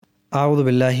أعوذ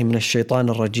بالله من الشيطان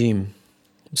الرجيم.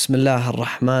 بسم الله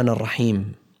الرحمن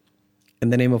الرحيم. In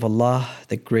the name of Allah,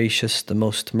 the gracious, the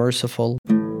most merciful.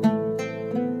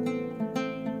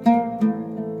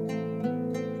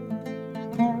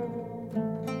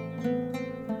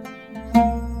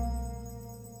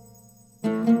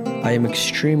 I am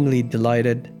extremely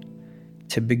delighted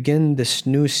to begin this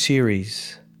new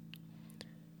series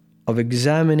of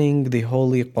examining the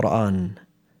Holy Quran.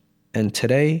 And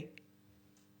today,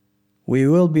 we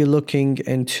will be looking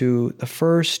into the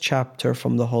first chapter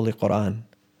from the Holy Quran.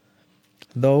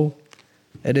 Though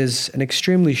it is an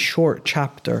extremely short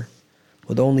chapter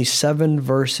with only 7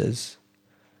 verses,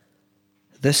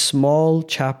 this small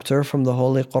chapter from the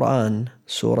Holy Quran,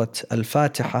 Surah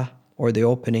Al-Fatiha, or the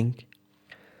opening,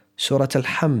 Surah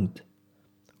Al-Hamd,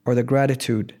 or the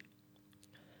gratitude,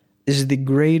 is the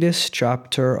greatest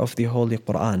chapter of the Holy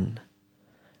Quran.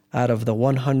 Out of the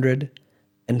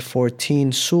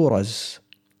 114 surahs,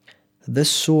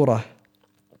 this surah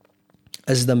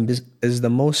is the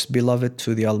most beloved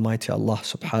to the Almighty Allah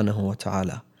subhanahu wa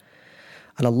ta'ala.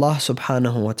 And Allah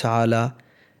subhanahu wa ta'ala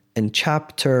in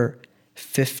chapter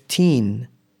 15,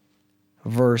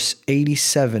 verse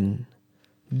 87,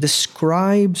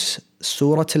 describes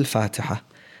Surah Al-Fatiha,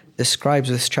 describes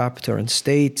this chapter and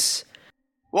states,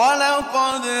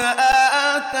 وَلَقَدْ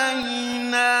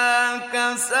آتَيْنَاكَ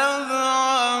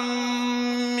سَبْعًا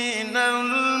مِّنَ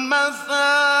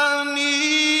الْمَثَانِي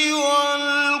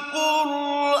وَالْقُرْآنَ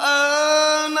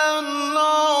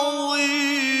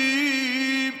الْعَظِيمَ.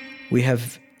 We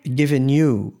have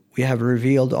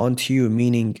revealed unto you,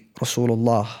 meaning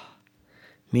Rasulullah,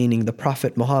 meaning the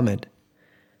Prophet Muhammad.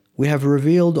 We have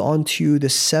revealed unto you the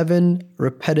 7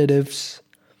 repetitives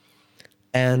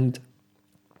and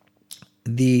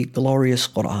the glorious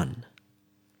Quran.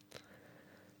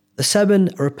 The 7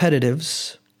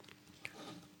 repetitives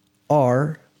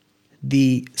are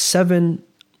the 7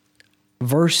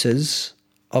 verses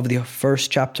of the first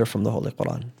chapter from the Holy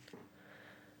Quran.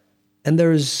 And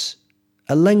there's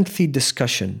a lengthy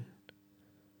discussion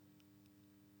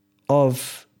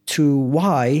to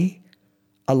why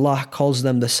Allah calls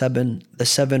them the seven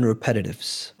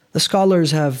repetitives. The scholars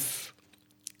have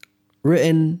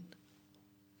written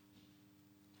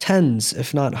tens,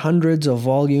 if not hundreds, of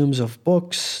volumes of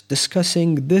books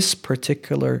discussing this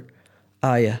particular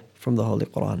ayah from the Holy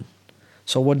Quran.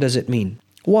 So what does it mean?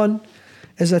 One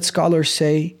is that scholars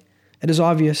say it is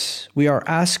obvious we are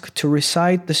asked to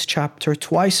recite this chapter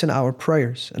twice in our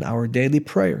prayers, in our daily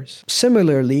prayers.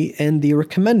 Similarly, in the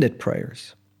recommended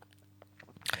prayers,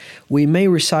 we may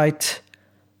recite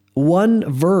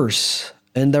 1 verse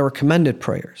in the recommended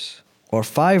prayers, or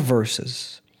 5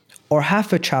 verses, or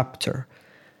half a chapter,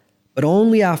 but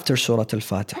only after Surah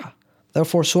Al-Fatiha.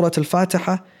 Therefore, Surah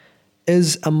Al-Fatiha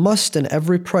is a must in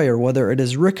every prayer, whether it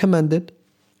is recommended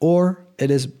or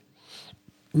it is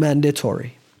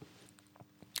mandatory.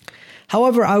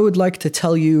 However, I would like to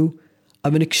tell you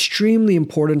of an extremely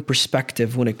important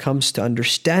perspective when it comes to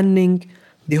understanding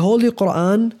the Holy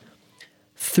Quran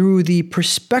through the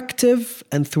perspective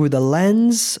and through the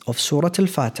lens of Surah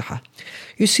Al-Fatiha.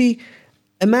 You see,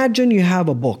 imagine you have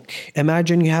a book,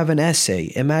 imagine you have an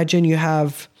essay, imagine you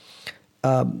have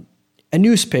a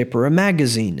newspaper, a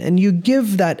magazine, and you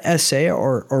give that essay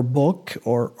or book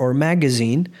or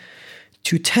magazine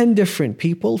to 10 different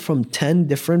people from 10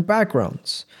 different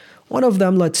backgrounds. One of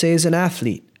them, let's say, is an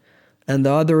athlete, and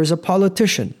the other is a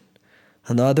politician,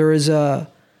 and the other is a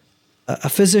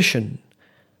physician,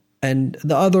 and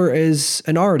the other is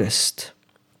an artist,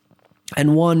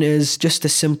 and one is just a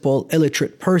simple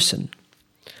illiterate person.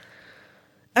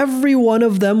 Every one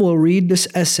of them will read this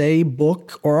essay,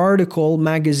 book, or article,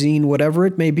 magazine, whatever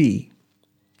it may be.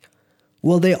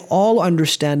 Will they all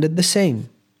understand it the same?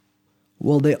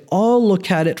 Will they all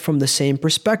look at it from the same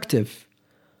perspective?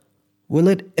 Will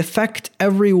it affect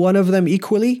every one of them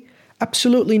equally?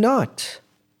 Absolutely not.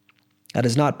 That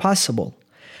is not possible,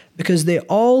 because they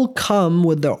all come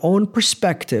with their own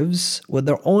perspectives, with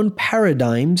their own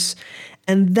paradigms,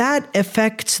 and that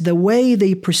affects the way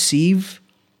they perceive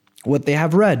what they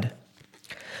have read.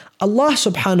 Allah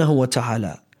subhanahu wa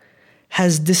ta'ala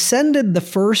has descended the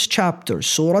first chapter,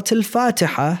 Surah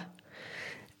Al-Fatiha,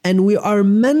 and we are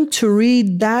meant to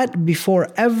read that before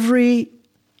every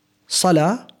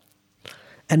salah,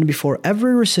 and before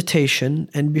every recitation,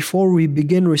 and before we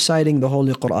begin reciting the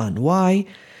Holy Quran. Why?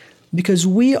 Because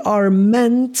we are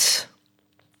meant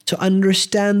to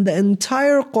understand the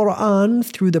entire Quran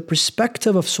through the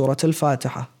perspective of Surah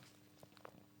Al-Fatiha.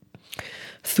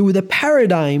 Through the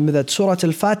paradigm that Surah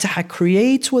Al-Fatiha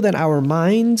creates within our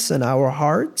minds and our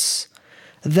hearts,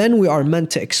 then we are meant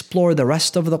to explore the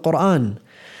rest of the Quran.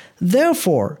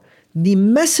 Therefore, the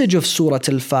message of Surah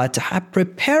Al-Fatiha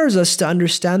prepares us to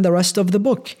understand the rest of the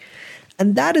book.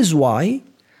 And that is why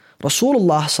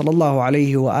Rasulullah sallallahu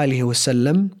alayhi wa alihi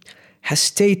wasallam has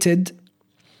stated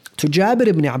to Jabir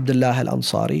ibn Abdullah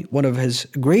al-Ansari, one of his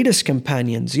greatest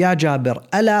companions, Ya Jabir,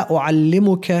 ألا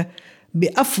أعلمك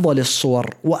بأفضل الصور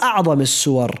وأعظم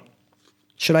السور.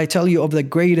 Should I tell you of the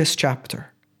greatest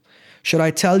chapter? Should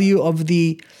I tell you of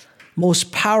the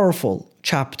most powerful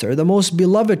chapter, the most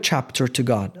beloved chapter to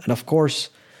God? And of course,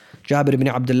 Jabir ibn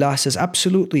Abdullah says,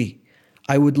 absolutely.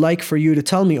 I would like for you to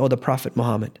tell me, O the Prophet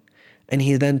Muhammad. And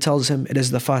he then tells him, it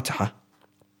is the Fatiha.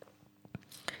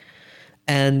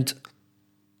 And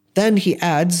then he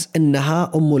adds,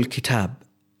 إنها أم الكتاب.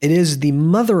 It is the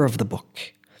mother of the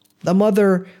book. The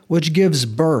mother which gives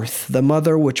birth, the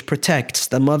mother which protects,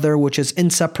 the mother which is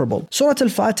inseparable. Surah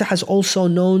Al-Fatiha is also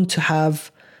known to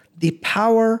have the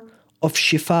power of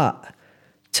shifa,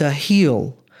 to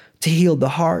heal the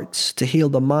hearts, to heal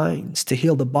the minds, to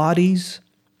heal the bodies.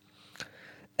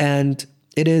 And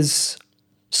it is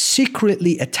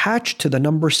secretly attached to the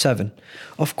number 7.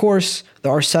 Of course,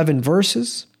 there are 7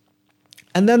 verses.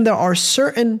 And then there are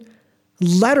certain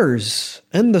letters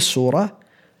in the surah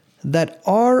that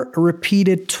are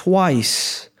repeated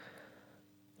twice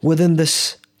within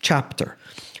this chapter.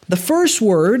 The first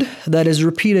word that is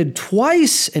repeated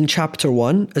twice in chapter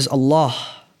 1 is Allah.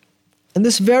 In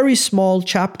this very small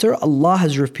chapter, Allah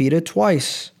has repeated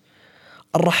twice.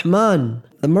 Ar-Rahman,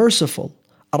 the merciful.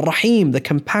 Ar-Rahim, the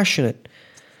compassionate,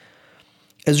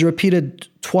 is repeated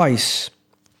twice.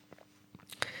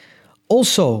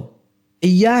 Also,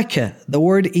 Iyaka, the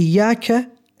word Iyaka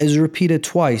is repeated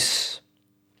twice.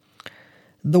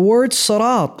 The word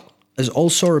Salat is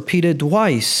also repeated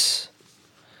twice.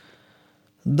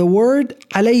 The word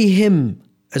Alayhim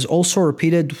is also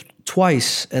repeated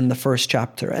twice in the first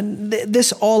chapter. And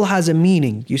this all has a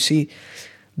meaning. You see,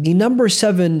 the number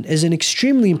 7 is an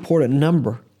extremely important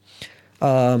number.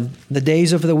 The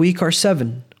days of the week are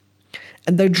 7.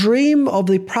 And the dream of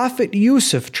the Prophet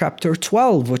Yusuf, chapter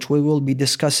 12, which we will be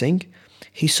discussing,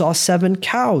 he saw 7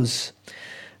 cows.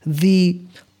 The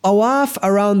tawaf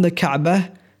around the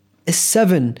Kaaba is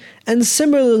 7. And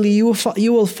similarly, you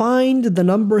will find the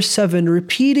number 7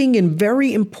 repeating in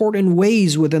very important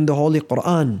ways within the Holy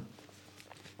Quran.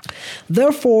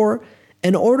 Therefore,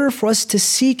 in order for us to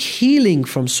seek healing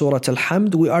from Surah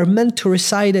Al-Hamd, we are meant to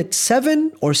recite it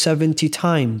 7 or 70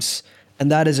 times. And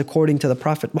that is according to the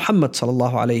Prophet Muhammad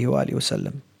sallallahu alayhi wa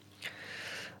sallam.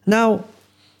 Now,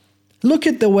 look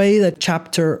at the way that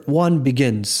chapter 1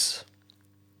 begins.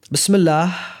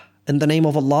 Bismillah, in the name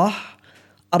of Allah,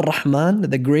 Ar-Rahman,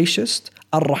 the gracious,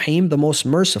 Ar-Rahim, the most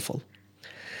merciful.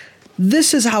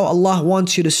 This is how Allah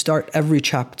wants you to start every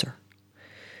chapter.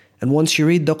 And once you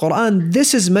read the Quran,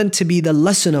 this is meant to be the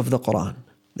lesson of the Quran.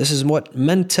 This is what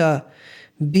meant to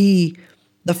be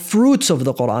the fruits of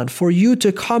the Quran, for you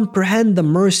to comprehend the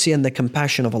mercy and the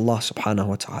compassion of Allah subhanahu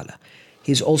wa ta'ala.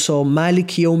 He's also Malik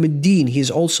Yawmiddin.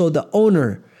 He's also the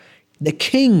owner, the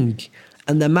king,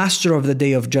 and the master of the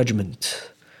day of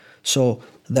judgment. So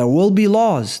there will be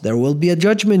laws, there will be a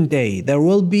judgment day, there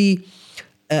will be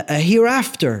a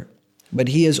hereafter, but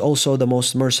He is also the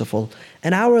most merciful.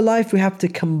 In our life, we have to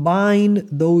combine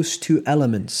those 2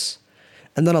 elements.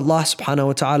 And then Allah subhanahu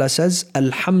wa ta'ala says,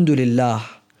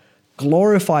 Alhamdulillah.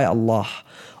 Glorify Allah.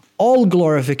 All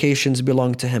glorifications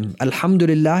belong to Him.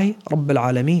 Alhamdulillah Rabbil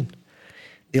Alameen.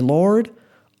 The Lord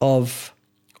of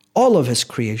all of His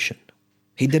creation.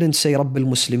 He didn't say Rabbil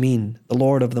Muslimin, the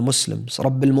Lord of the Muslims,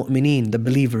 Rabbil Mu'mineen, the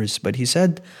believers, but He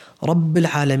said Rabbil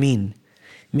Alameen,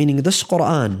 meaning this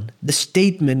Quran, the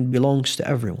statement belongs to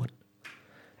everyone.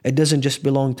 It doesn't just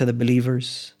belong to the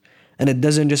believers, and it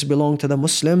doesn't just belong to the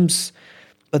Muslims,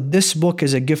 but this book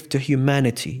is a gift to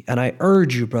humanity. And I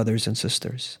urge you, brothers and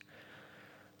sisters,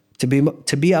 to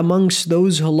be amongst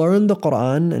those who learn the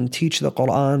Quran and teach the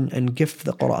Quran and gift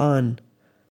the Quran